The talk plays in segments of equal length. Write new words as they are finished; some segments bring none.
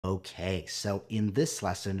Okay, so in this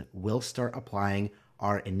lesson, we'll start applying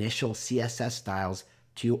our initial CSS styles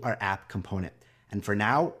to our app component. And for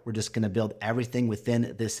now, we're just going to build everything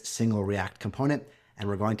within this single React component, and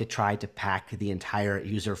we're going to try to pack the entire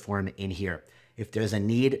user form in here. If there's a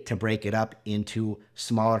need to break it up into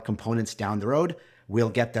smaller components down the road, we'll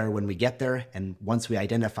get there when we get there. And once we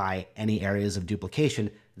identify any areas of duplication,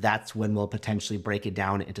 that's when we'll potentially break it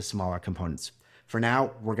down into smaller components. For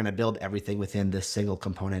now, we're going to build everything within this single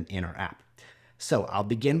component in our app. So I'll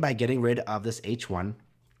begin by getting rid of this H1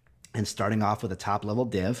 and starting off with a top level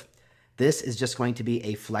div. This is just going to be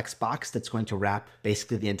a flex box that's going to wrap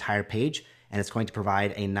basically the entire page, and it's going to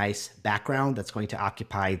provide a nice background that's going to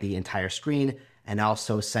occupy the entire screen and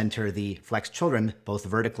also center the flex children both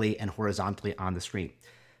vertically and horizontally on the screen.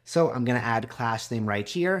 So I'm going to add class name right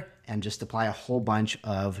here and just apply a whole bunch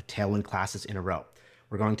of Tailwind classes in a row.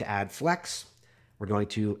 We're going to add flex. We're going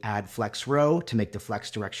to add flex row to make the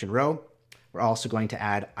flex direction row. We're also going to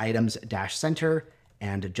add items dash center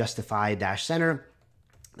and justify dash center.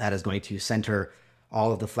 That is going to center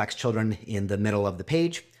all of the flex children in the middle of the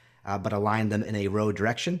page, but align them in a row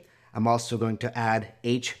direction. I'm also going to add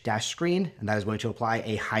h dash screen, and that is going to apply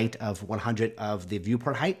a height of 100 of the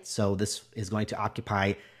viewport height. So this is going to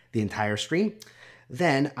occupy the entire screen.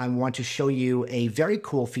 Then I want to show you a very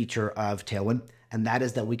cool feature of Tailwind, and that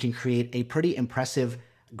is that we can create a pretty impressive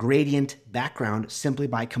gradient background simply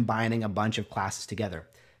by combining a bunch of classes together.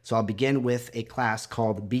 So I'll begin with a class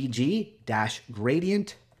called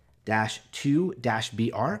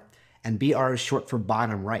bg-gradient-2-br, and br is short for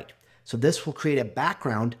bottom right. So this will create a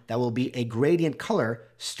background that will be a gradient color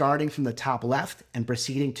starting from the top left and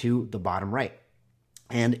proceeding to the bottom right.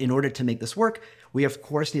 And in order to make this work, we of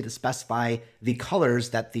course need to specify the colors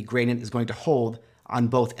that the gradient is going to hold on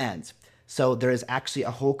both ends. So there is actually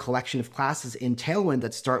a whole collection of classes in Tailwind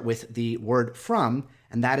that start with the word from,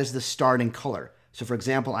 and that is the starting color. So for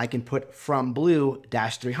example, I can put from blue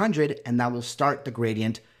 -300, and that will start the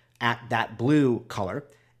gradient at that blue color.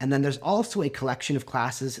 And then there's also a collection of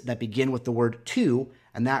classes that begin with the word to,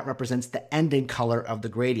 and that represents the ending color of the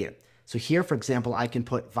gradient. So here, for example, I can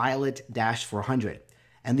put violet -400.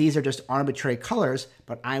 And these are just arbitrary colors,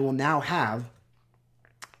 but I will now have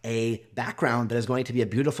a background that is going to be a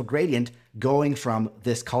beautiful gradient going from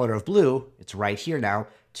this color of blue, it's right here now,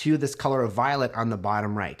 to this color of violet on the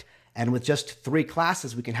bottom right. And with just 3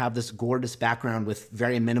 classes, we can have this gorgeous background with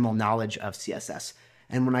very minimal knowledge of CSS.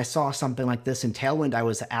 And when I saw something like this in Tailwind, I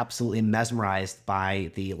was absolutely mesmerized by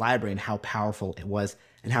the library and how powerful it was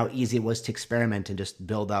and how easy it was to experiment and just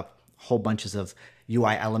build up whole bunches of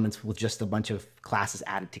UI elements with just a bunch of classes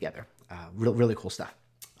added together. Really cool stuff.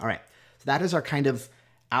 All right, so that is our kind of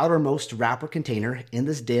outermost wrapper container. In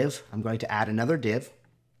this div, I'm going to add another div,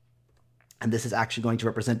 and this is actually going to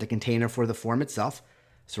represent the container for the form itself.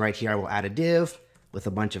 So right here, I will add a div with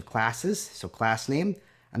a bunch of classes. So class name,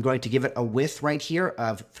 I'm going to give it a width right here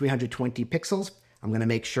of 320 pixels. I'm going to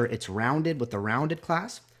make sure it's rounded with the rounded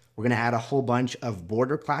class. We're going to add a whole bunch of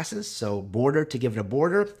border classes. So border to give it a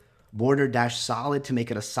border, border dash solid to make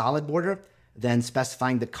it a solid border, then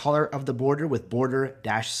specifying the color of the border with border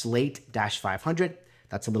dash slate dash 500.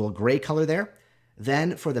 That's a little gray color there.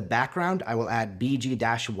 Then for the background, I will add bg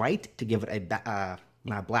dash white to give it a,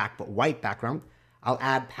 not black, but white background. I'll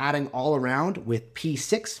add padding all around with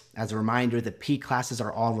P6. As a reminder, the P classes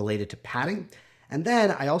are all related to padding. And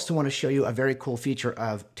then I also want to show you a very cool feature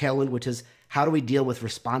of Tailwind, which is how do we deal with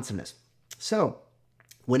responsiveness? So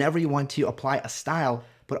whenever you want to apply a style,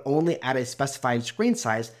 but only at a specified screen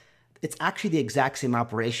size, it's actually the exact same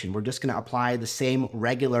operation. We're just going to apply the same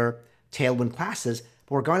regular Tailwind classes,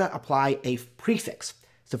 but we're going to apply a prefix.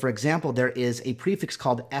 So for example, there is a prefix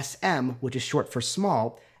called SM, which is short for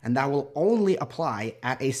small, and that will only apply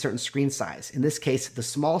at a certain screen size. In this case, the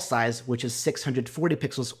small size, which is 640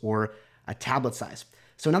 pixels or a tablet size.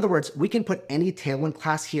 So in other words, we can put any Tailwind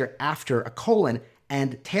class here after a colon,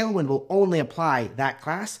 and Tailwind will only apply that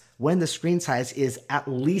class when the screen size is at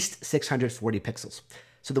least 640 pixels.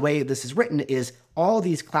 So the way this is written is all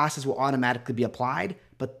these classes will automatically be applied,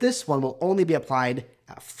 but this one will only be applied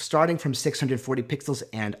starting from 640 pixels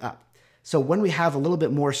and up. So when we have a little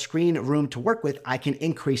bit more screen room to work with, I can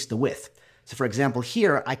increase the width. So for example,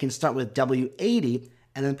 here I can start with W80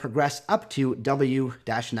 and then progress up to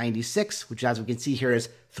W-96, which as we can see here is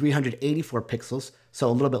 384 pixels, so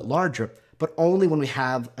a little bit larger, but only when we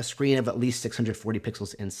have a screen of at least 640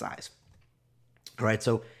 pixels in size. All right,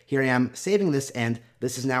 so here I am saving this, and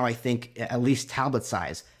this is now, I think, at least tablet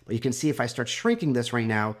size. But you can see if I start shrinking this right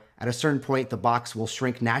now, at a certain point, the box will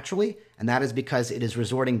shrink naturally, and that is because it is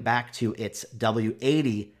resorting back to its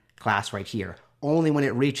W80 class right here. only when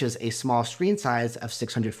it reaches a small screen size of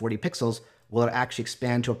 640 pixels will it actually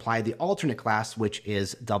expand to apply the alternate class, which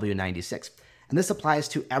is W96. And this applies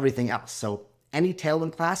to everything else. So any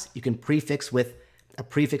Tailwind class you can prefix with a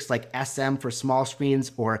prefix like SM for small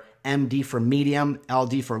screens or MD for medium,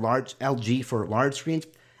 LG for large screens,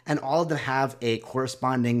 and all of them have a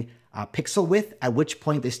corresponding pixel width at which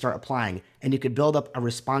point they start applying. And you could build up a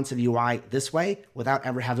responsive UI this way without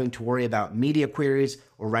ever having to worry about media queries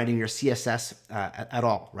or writing your CSS at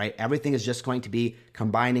all, right? Everything is just going to be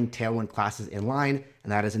combining Tailwind classes in line,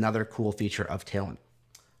 and that is another cool feature of Tailwind.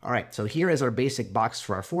 All right, so here is our basic box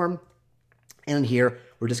for our form. And here,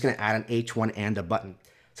 we're just going to add an H1 and a button.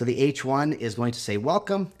 So the H1 is going to say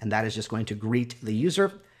welcome, and that is just going to greet the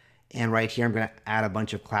user. And right here, I'm going to add a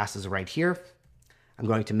bunch of classes right here. I'm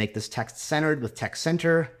going to make this text centered with text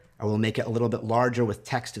center. I will make it a little bit larger with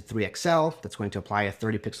text to 3XL. That's going to apply a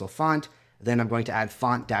 30 pixel font. Then I'm going to add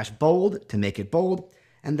font-bold to make it bold.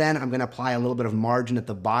 And then I'm going to apply a little bit of margin at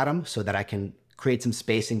the bottom so that I can create some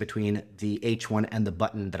spacing between the H1 and the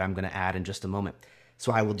button that I'm going to add in just a moment.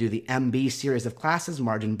 So I will do the MB series of classes,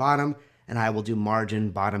 margin bottom, and I will do margin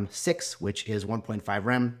bottom 6, which is 1.5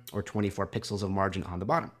 rem or 24 pixels of margin on the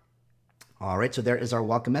bottom. All right, so there is our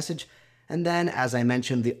welcome message. And then, as I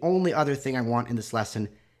mentioned, the only other thing I want in this lesson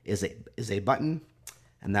is a button,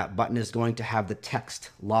 and that button is going to have the text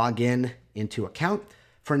login into account.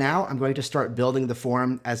 For now, I'm going to start building the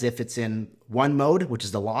form as if it's in one mode, which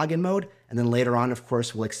is the login mode, and then later on, of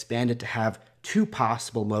course, we'll expand it to have two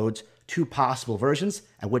possible modes, two possible versions,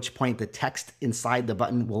 at which point the text inside the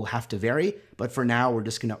button will have to vary. But for now, we're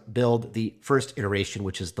just going to build the first iteration,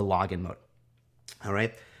 which is the login mode. All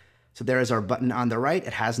right. So there is our button on the right.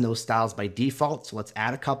 It has no styles by default. So let's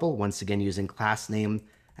add a couple, once again, using class name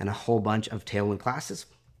and a whole bunch of Tailwind classes.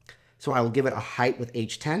 So I will give it a height with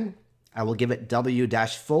H10. I will give it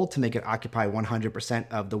W-full to make it occupy 100%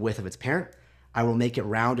 of the width of its parent. I will make it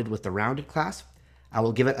rounded with the rounded class. I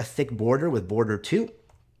will give it a thick border with border 2.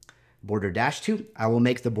 Border -2. I will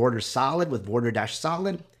make the border solid with border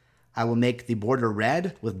 -solid. I will make the border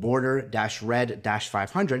red with border -red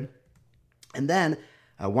 -500. And then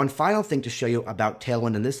one final thing to show you about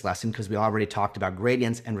Tailwind in this lesson, because we already talked about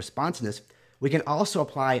gradients and responsiveness, we can also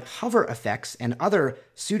apply hover effects and other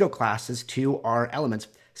pseudo classes to our elements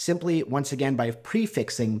simply, once again, by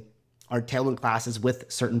prefixing our Tailwind classes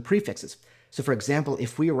with certain prefixes. So for example,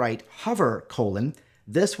 if we write hover :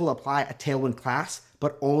 this will apply a Tailwind class,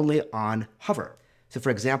 but only on hover. So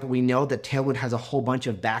for example, we know that Tailwind has a whole bunch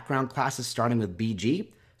of background classes starting with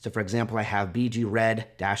BG. So for example, I have BG red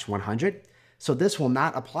 -100. So this will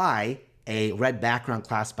not apply a red background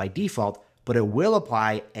class by default, but it will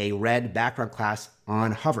apply a red background class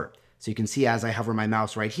on hover. So you can see as I hover my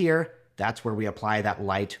mouse right here, that's where we apply that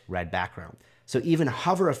light red background. So even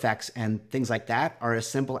hover effects and things like that are as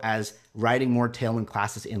simple as writing more Tailwind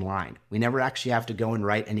classes in line. We never actually have to go and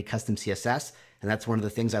write any custom CSS. And that's one of the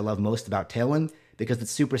things I love most about Tailwind, because it's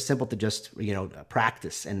super simple to just,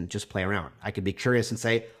 practice and just play around. I could be curious and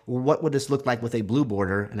say, well, what would this look like with a blue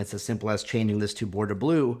border? And it's as simple as changing this to border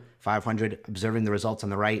blue 500, observing the results on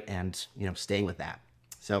the right and, staying with that.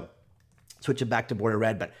 So switch it back to border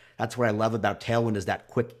red, but that's what I love about Tailwind is that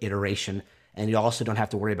quick iteration. And you also don't have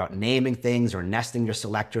to worry about naming things or nesting your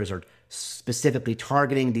selectors or specifically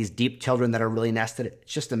targeting these deep children that are really nested.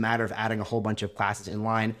 It's just a matter of adding a whole bunch of classes in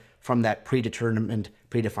line from that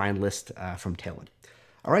predefined list from Tailwind.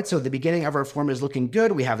 All right, so the beginning of our form is looking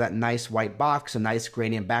good. We have that nice white box, a nice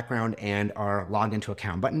gradient background, and our login to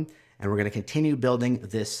account button. And we're going to continue building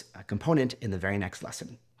this component in the very next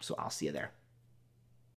lesson. So I'll see you there.